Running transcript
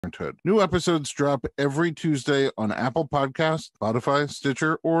Parenthood. New episodes drop every Tuesday on Apple Podcasts, Spotify,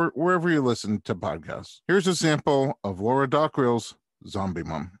 Stitcher, or wherever you listen to podcasts. Here's a sample of Laura Dockrill's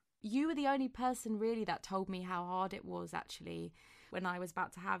Zombiemum. You were the only person really that told me how hard it was, actually. When I was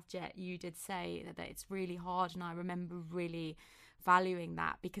about to have Jet, you did say that it's really hard, and I remember really valuing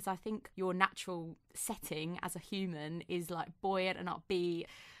that, because I think your natural setting as a human is like buoyant and upbeat.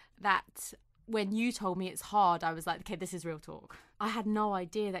 That when you told me it's hard, I was like, okay, this is real talk. I had no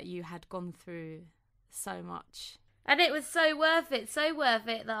idea that you had gone through so much. And it was so worth it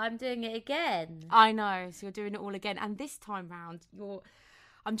that I'm doing it again. I know, so you're doing it all again. And this time round,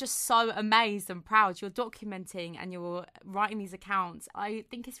 I'm just so amazed and proud. You're documenting and you're writing these accounts. I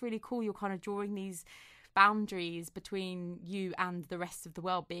think it's really cool. You're kind of drawing these boundaries between you and the rest of the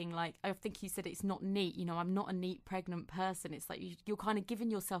world, being like, I think you said it's not neat. You know, I'm not a neat pregnant person. It's like you're kind of giving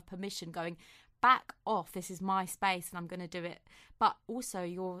yourself permission, going, back off, this is my space and I'm going to do it. But also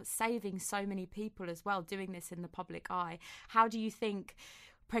you're saving so many people as well doing this in the public eye. How do you think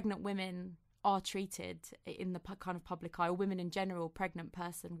pregnant women are treated in the kind of public eye, or women in general, pregnant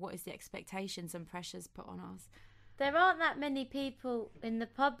person? What is the expectations and pressures put on us? There aren't that many people in the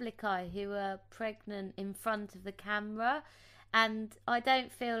public eye who are pregnant in front of the camera, and I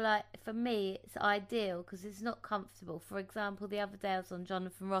don't feel like, for me, it's ideal because it's not comfortable. For example, the other day I was on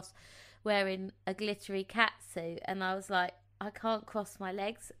Jonathan Ross wearing a glittery catsuit, and I was like, I can't cross my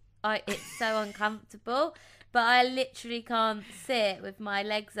legs. It's so uncomfortable, but I literally can't sit with my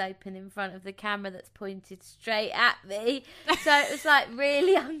legs open in front of the camera that's pointed straight at me. So it was like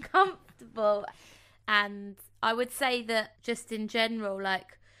really uncomfortable. And I would say that just in general,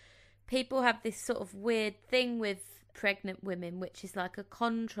 like, people have this sort of weird thing with pregnant women, which is like a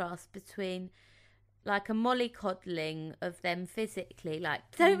contrast between like a mollycoddling of them physically, like,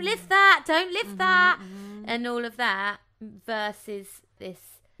 don't lift that, and all of that, versus this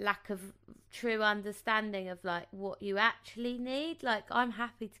lack of true understanding of like what you actually need. Like, I'm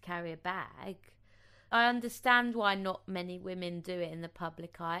happy to carry a bag. I understand why not many women do it in the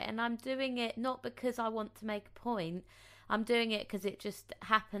public eye, and I'm doing it not because I want to make a point. I'm doing it because it just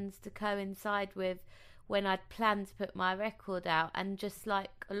happens to coincide with when I'd planned to put my record out. And just like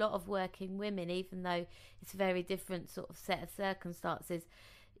a lot of working women, even though it's a very different sort of set of circumstances,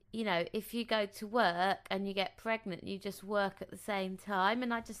 you know, if you go to work and you get pregnant, you just work at the same time.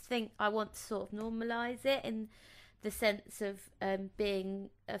 And I just think I want to sort of normalise it in the sense of being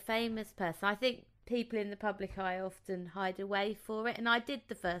a famous person. I think people in the public eye often hide away for it, and I did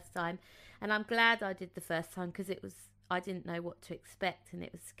the first time, and I'm glad I did the first time because I didn't know what to expect, and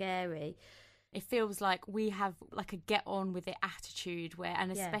it was scary. It feels like we have like a get on with it attitude where,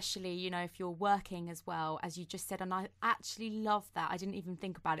 and especially, you know, if you're working as well, as you just said, and I actually love that. I didn't even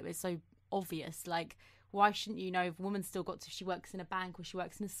think about it. It's so obvious. Like, why shouldn't you know if a woman's still got to, if she works in a bank or she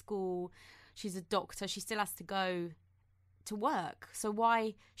works in a school, she's a doctor, she still has to go to work. So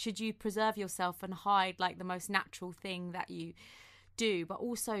why should you preserve yourself and hide like the most natural thing that you do? But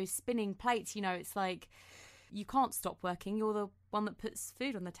also spinning plates, you know, it's like, you can't stop working. You're the one that puts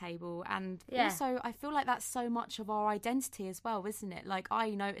food on the table. And also, I feel like that's so much of our identity as well, isn't it? Like,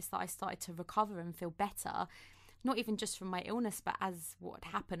 I noticed that I started to recover and feel better, not even just from my illness, but as what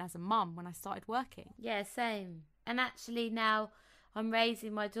happened as a mum when I started working. Yeah, same. And actually now I'm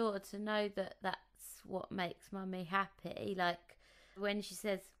raising my daughter to know that that's what makes mummy happy. Like, when she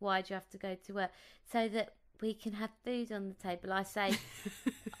says, why do you have to go to work? So that we can have food on the table. I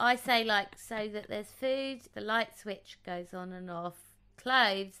say like, so that there's food, the light switch goes on and off,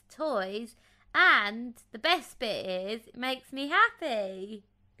 clothes, toys, and the best bit is it makes me happy.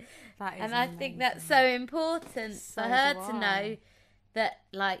 That is and amazing. I think that's so important for her to know that,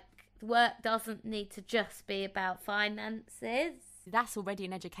 like, work doesn't need to just be about finances. That's already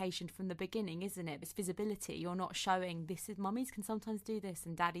an education from the beginning, isn't it? It's visibility. You're not showing this is mummies can sometimes do this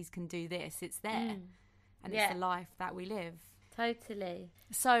and daddies can do this. It's there. And it's the life that we live. Totally.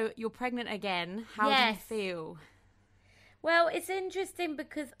 So you're pregnant again. How do you feel? Well, it's interesting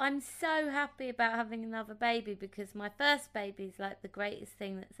because I'm so happy about having another baby, because my first baby is like the greatest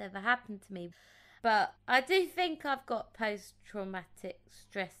thing that's ever happened to me. But I do think I've got post-traumatic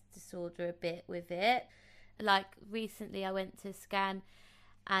stress disorder a bit with it. Like, recently I went to a scan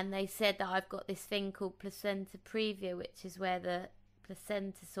and they said that I've got this thing called placenta previa, which is where the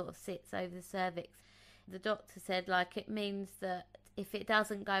placenta sort of sits over the cervix. The doctor said, like, it means that if it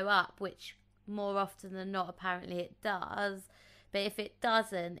doesn't go up, which more often than not apparently it does, but if it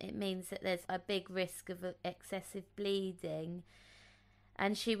doesn't, it means that there's a big risk of excessive bleeding.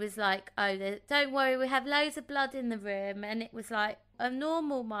 And she was like, oh, don't worry, we have loads of blood in the room. And it was like, a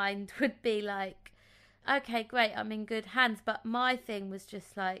normal mind would be like, okay, great, I'm in good hands. But my thing was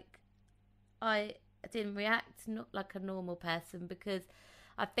just like, I didn't react not like a normal person, because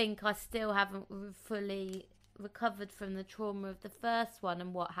I think I still haven't fully recovered from the trauma of the first one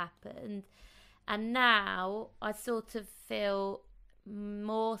and what happened. And now I sort of feel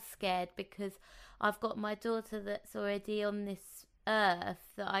more scared because I've got my daughter that's already on this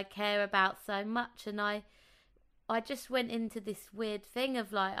earth that I care about so much. And I just went into this weird thing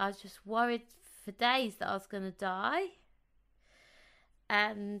of like, I was just worried for days that I was going to die.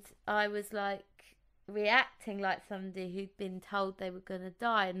 And I was like reacting like somebody who'd been told they were going to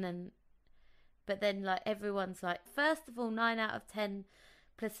die. But then like everyone's like, first of all, 9 out of 10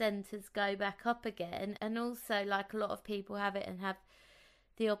 placentas go back up again. And also like a lot of people have it and have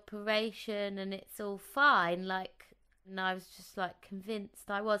the operation and it's all fine. Like, and I was just like convinced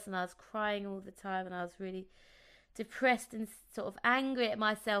I was, and I was crying all the time, and I was really depressed and sort of angry at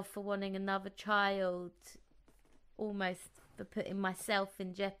myself for wanting another child, almost for putting myself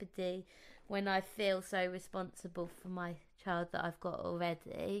in jeopardy when I feel so responsible for my child that I've got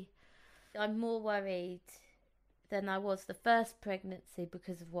already. I'm more worried than I was the first pregnancy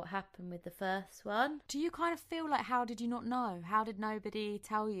because of what happened with the first one. Do you kind of feel like, how did you not know? How did nobody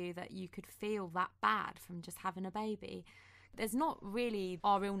tell you that you could feel that bad from just having a baby? There's not really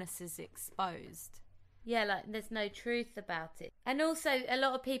our illnesses exposed. Yeah, like there's no truth about it. And also a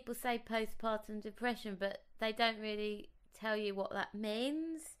lot of people say postpartum depression, but they don't really tell you what that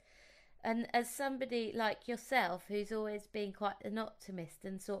means. And as somebody like yourself who's always been quite an optimist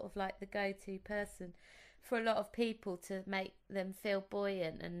and sort of like the go-to person for a lot of people to make them feel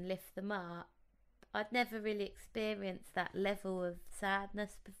buoyant and lift them up, I'd never really experienced that level of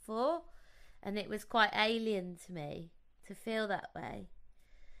sadness before, and it was quite alien to me to feel that way.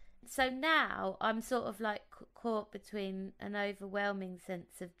 So now I'm sort of like caught between an overwhelming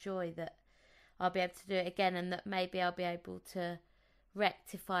sense of joy that I'll be able to do it again, and that maybe I'll be able to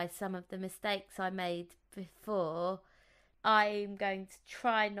rectify some of the mistakes I made before. I'm going to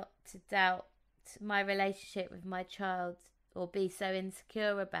try not to doubt my relationship with my child or be so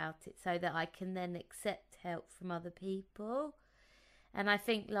insecure about it, so that I can then accept help from other people. And I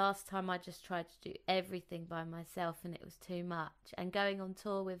think last time I just tried to do everything by myself and it was too much. And going on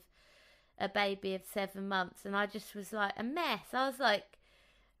tour with a baby of 7 months, and I just was like a mess. I was like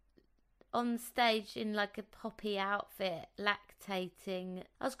on stage in like a poppy outfit, lactating.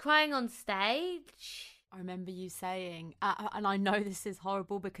 I was crying on stage. I remember you saying, and I know this is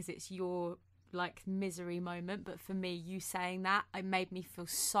horrible because it's your like misery moment, but for me, you saying that, it made me feel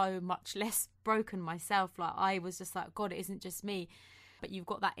so much less broken myself. Like I was just like, God, it isn't just me. But you've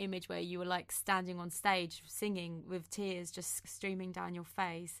got that image where you were like standing on stage singing with tears just streaming down your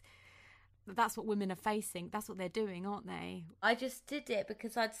face. That's what women are facing. That's what they're doing, aren't they? I just did it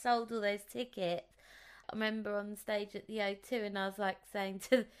because I'd sold all those tickets. I remember on stage at the O2, and I was like saying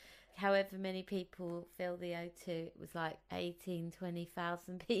to however many people fill the O2, it was like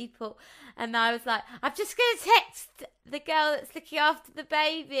 20,000 people. And I was like, I'm just going to text the girl that's looking after the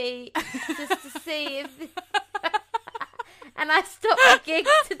baby just to see if... And I stopped my gig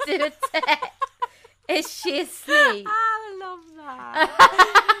to do a text. Is she asleep? I love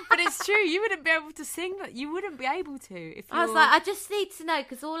that. But it's true, you wouldn't be able to sing that. You wouldn't be able to. If I was like, I just need to know,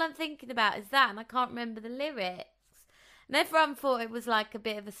 because all I'm thinking about is that, and I can't remember the lyrics. And everyone thought it was like a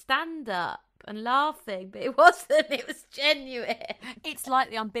bit of a stand-up and laughing, but it wasn't. It was genuine. It's like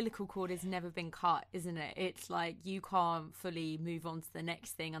the umbilical cord has never been cut, isn't it? It's like you can't fully move on to the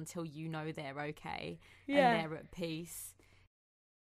next thing until you know they're okay and they're at peace.